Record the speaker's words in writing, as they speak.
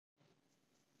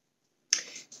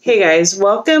Hey guys,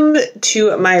 welcome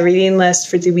to my reading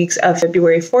list for the weeks of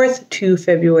February 4th to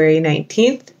February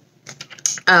 19th.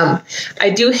 I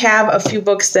do have a few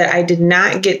books that I did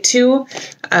not get to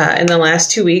in the last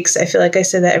 2 weeks. I feel like I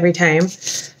say that every time.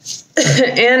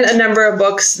 And a number of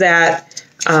books that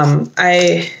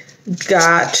I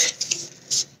got,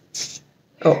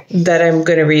 that I'm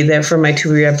going to read there from my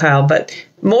to-be-read pile. But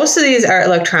most of these are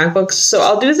electronic books, so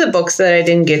I'll do the books that I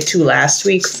didn't get to last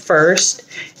week first.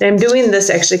 And I'm doing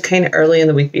this actually kind of early in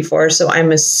the week before, so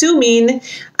I'm assuming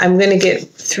I'm going to get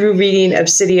through reading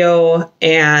Obsidio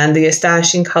and The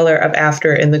Astonishing Color of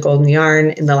After and The Golden Yarn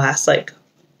in the last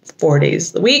 4 days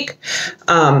of the week.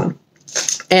 And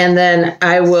then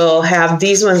I will have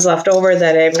these ones left over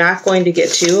that I'm not going to get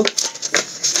to,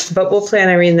 but we'll plan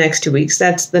on reading the next 2 weeks.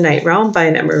 That's The Night Realm by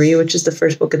Annette Marie, which is the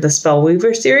first book in the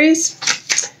Spellweaver series.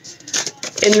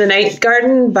 In the Night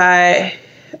Garden by,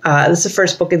 this is the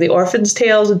first book in the Orphan's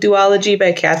Tales duology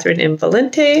by Catherynne and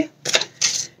Valente.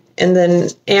 And then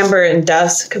Amber and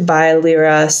Dusk by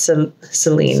Lyra,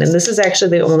 Selene. And this is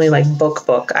actually the only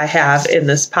book I have in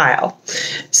this pile.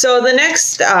 So the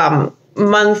next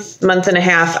month and a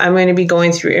half, I'm going to be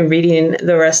going through and reading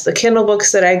the rest of the Kindle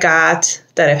books that I got,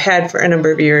 that I've had for a number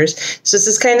of years. So this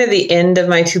is kind of the end of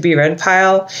my to-be-read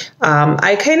pile.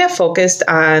 I kind of focused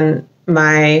on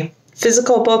my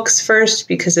physical books first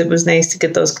because it was nice to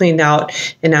get those cleaned out,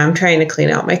 and now I'm trying to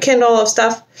clean out my Kindle of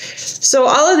stuff. So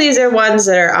all of these are ones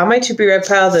that are on my to-be-read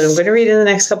pile that I'm going to read in the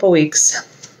next couple weeks.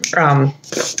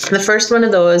 The first one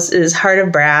of those is Heart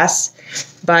of Brass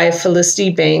by Felicity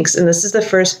Banks, and this is the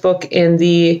first book in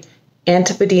the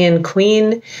Antipodean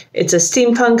Queen. It's a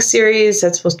steampunk series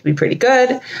that's supposed to be pretty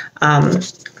good.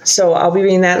 So I'll be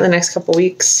reading that in the next couple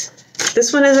weeks.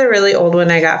 This one is a really old one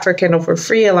I got for Kindle for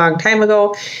free a long time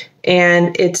ago,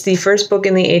 and it's the first book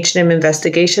in the H&M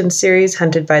Investigation series,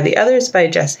 Hunted by the Others by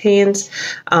Jess Haines.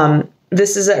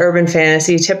 This is an urban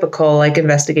fantasy, typical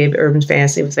investigative urban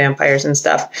fantasy with vampires and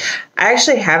stuff. I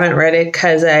actually haven't read it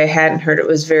because I hadn't heard it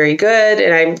was very good,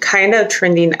 and I'm kind of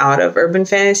trending out of urban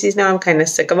fantasies now. I'm kind of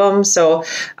sick of them. So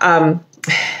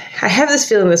I have this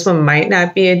feeling this one might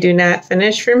not be a do not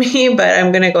finish for me, but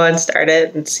I'm going to go and start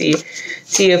it and see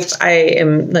if I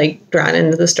am drawn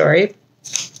into the story.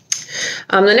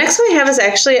 The next one we have is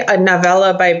actually a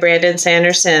novella by Brandon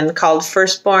Sanderson called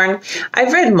Firstborn.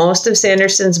 I've read most of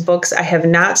Sanderson's books. I have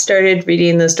not started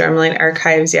reading the Stormlight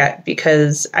Archives yet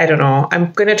because, I don't know,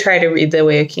 I'm going to try to read The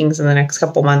Way of Kings in the next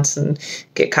couple months and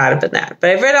get caught up in that.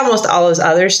 But I've read almost all his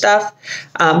other stuff.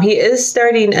 He is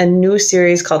starting a new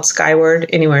series called Skyward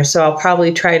Anywhere, so I'll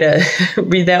probably try to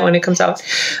read that when it comes out.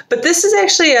 But this is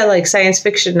actually a science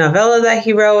fiction novella that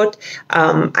he wrote.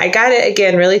 I got it,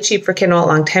 again, really cheap for Kindle a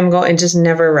long time ago and just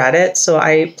never read it, so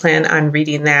I plan on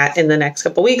reading that in the next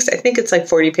couple weeks. I think it's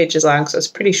 40 pages long, so it's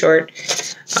pretty short,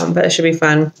 but it should be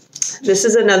fun. This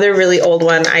is another really old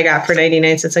one I got for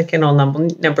 99 cents on Kindle a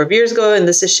number of years ago, and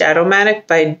this is Shadowmagic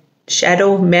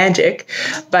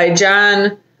by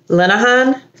John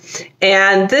Lenahan.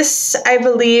 And this, I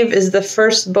believe, is the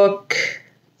first book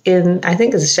in, I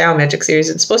think it's a Shadowmagic series.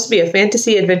 It's supposed to be a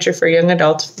fantasy adventure for young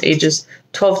adults ages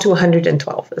 12 to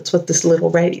 112. That's what this little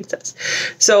writing says.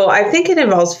 So I think it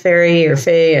involves fairy or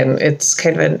fae, and it's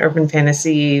kind of an urban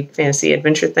fantasy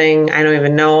adventure thing. I don't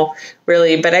even know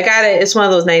really, but I got it. It's one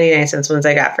of those 99 cents ones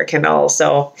I got for Kindle,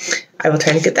 so I will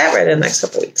try to get that read in the next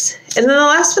couple weeks. And then the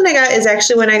last one I got is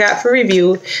actually one I got for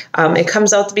review. It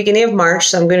comes out the beginning of March,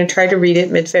 so I'm going to try to read it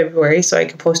mid-February so I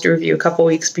can post a review a couple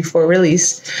weeks before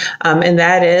release. And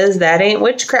that is That Ain't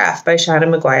Witchcraft by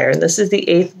McGuire. And this is the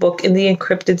 8th book in the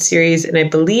Encrypted series, and I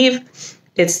believe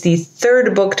it's the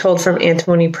 3rd book told from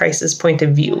Antimony Price's point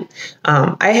of view.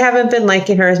 I haven't been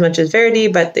liking her as much as Verity,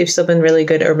 but they've still been really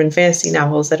good urban fantasy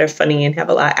novels that are funny and have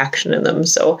a lot of action in them.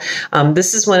 So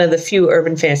this is one of the few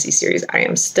urban fantasy series I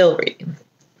am still reading.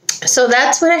 So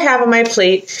that's what I have on my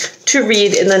plate to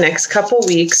read in the next couple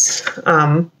weeks.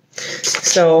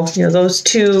 So, those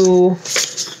 2,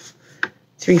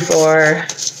 3, 4,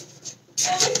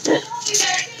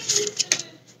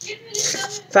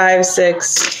 5, 6,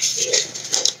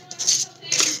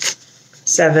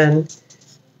 7,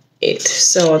 8.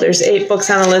 So there's 8 books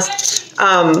on the list.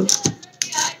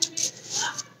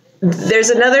 There's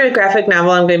another graphic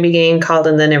novel I'm going to be getting called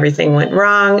And Then Everything Went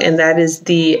Wrong, and that is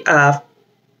the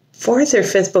 4th or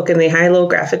 5th book in the High-Low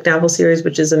graphic novel series,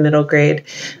 which is a middle grade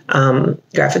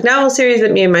graphic novel series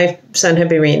that me and my son have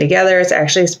been reading together. It's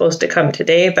actually supposed to come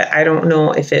today, but I don't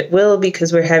know if it will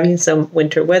because we're having some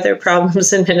winter weather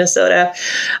problems in Minnesota.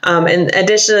 In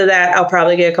addition to that, I'll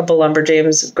probably get a couple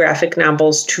Lumberjanes graphic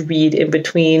novels to read in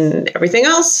between everything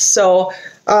else. So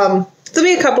there'll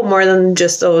be a couple more than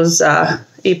just those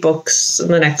 8 books in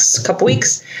the next couple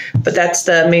weeks, but that's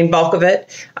the main bulk of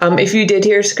it. If you did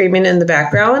hear screaming in the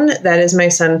background, that is my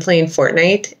son playing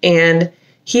Fortnite, and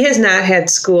he has not had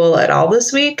school at all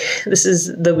this week. This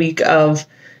is the week of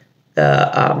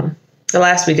the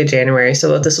last week of January,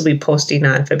 so this will be posting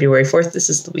on February 4th. This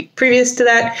is the week previous to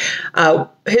that.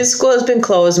 His school has been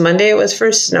closed. Monday it was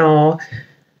for snow.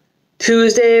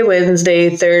 Tuesday, Wednesday,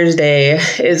 Thursday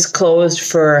is closed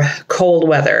for cold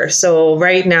weather. So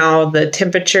right now the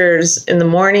temperatures in the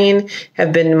morning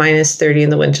have been -30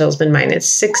 and the wind chill has been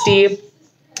 -60.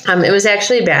 It was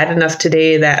actually bad enough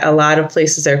today that a lot of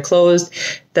places are closed.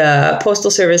 The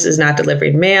Postal Service is not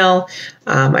delivering mail.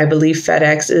 I believe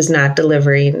FedEx is not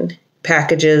delivering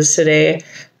packages today.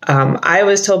 I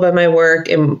was told by my work,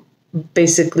 and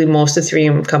basically most of the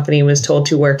 3M company was told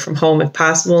to work from home if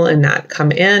possible and not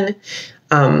come in.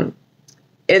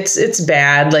 It's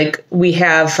bad. Like, we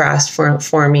have frost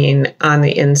forming on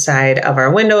the inside of our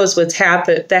windows.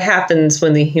 That happens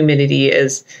when the humidity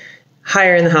is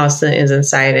higher in the house than it is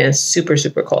inside, and it's super,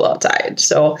 super cold outside.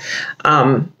 So,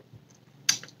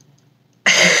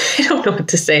 I don't know what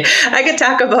to say. I could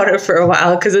talk about it for a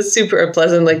while because it's super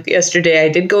unpleasant. Like yesterday, I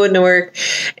did go into work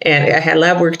and I had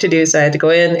lab work to do, so I had to go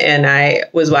in, and I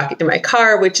was walking to my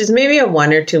car, which is maybe a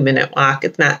 1 or 2 minute walk.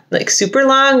 It's not like super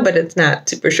long, but it's not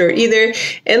super short either.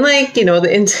 And like, you know,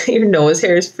 the inside, your nose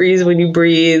hairs freeze when you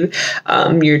breathe.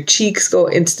 Your cheeks go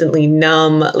instantly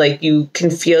numb. Like, you can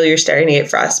feel you're starting to get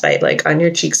frostbite like on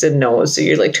your cheeks and nose. So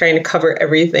you're like trying to cover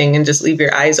everything and just leave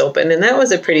your eyes open. And that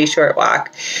was a pretty short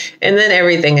walk. And then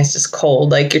everything is just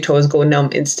cold. Like, your toes go numb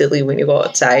instantly when you go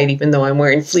outside, even though I'm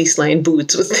wearing fleece lined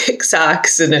boots with thick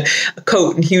socks and a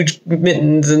coat and huge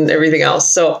mittens and everything else.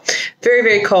 So very,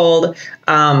 very cold.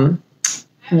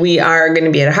 We are going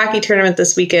to be at a hockey tournament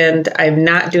this weekend. I'm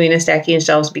not doing a stacking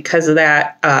shelves because of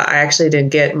that. I actually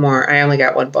didn't get more. I only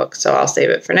got 1 book, so I'll save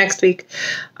it for next week.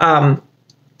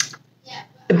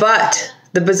 But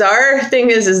the bizarre thing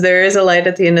is there is a light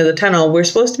at the end of the tunnel. We're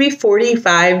supposed to be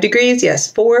 45 degrees. Yes,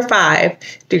 45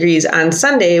 degrees on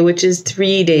Sunday, which is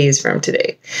 3 days from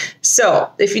today. So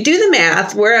if you do the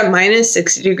math, we're at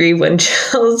 -60-degree wind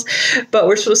chills, but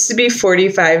we're supposed to be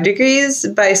 45 degrees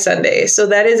by Sunday. So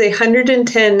that is a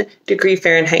 110-degree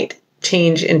Fahrenheit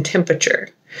change in temperature.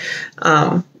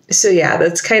 So yeah,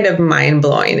 that's kind of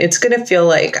mind-blowing. It's going to feel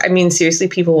like, I mean, seriously,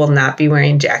 people will not be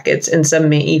wearing jackets, and some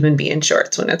may even be in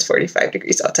shorts when it's 45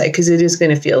 degrees outside, because it is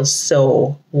going to feel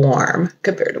so warm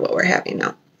compared to what we're having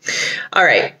now. All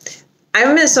right.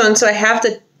 I'm Miss One, so I have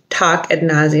to talk ad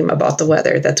nauseum about the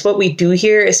weather. That's what we do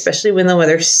here, especially when the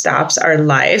weather stops our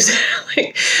lives.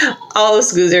 Like, all the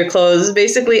schools are closed.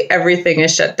 Basically, everything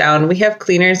is shut down. We have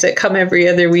cleaners that come every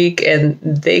other week, and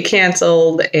they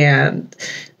canceled, and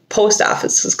post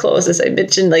office was closed, as I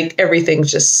mentioned. Like, everything's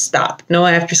just stopped. No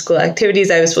after school activities.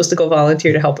 I was supposed to go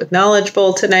volunteer to help with Knowledge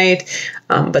Bowl tonight,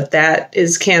 but that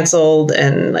is canceled,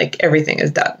 and like everything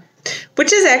is done.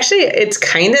 Which is actually, it's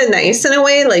kind of nice in a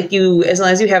way. Like, you, as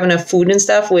long as you have enough food and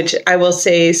stuff, which I will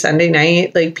say Sunday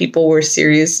night, like, people were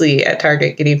seriously at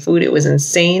Target getting food. It was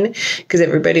insane because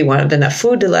everybody wanted enough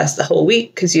food to last the whole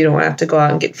week, because you don't have to go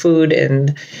out and get food.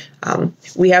 And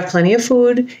we have plenty of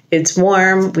food. It's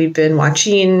warm. We've been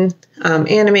watching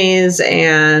animes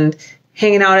and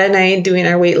hanging out at night, doing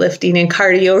our weightlifting and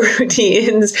cardio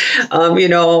routines, you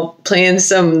know, playing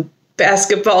some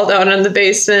basketball down in the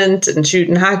basement and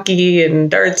shooting hockey and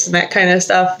darts and that kind of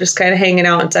stuff, just kind of hanging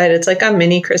out inside. It's like a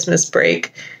mini Christmas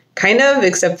break, kind of,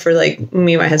 except for like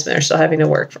me and my husband are still having to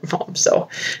work from home. So,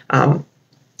 but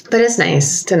it's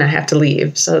nice to not have to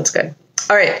leave. So it's good.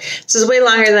 All right. This is way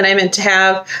longer than I meant to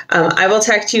have. I will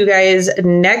talk to you guys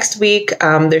next week.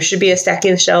 There should be a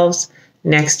stacking shelves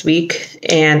next week,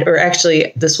 or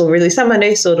actually this will release on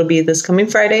Monday, so it'll be this coming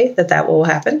Friday that will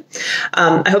happen.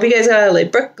 I hope you guys got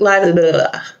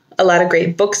a lot of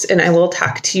great books, and I will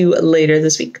talk to you later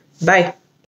this week. Bye.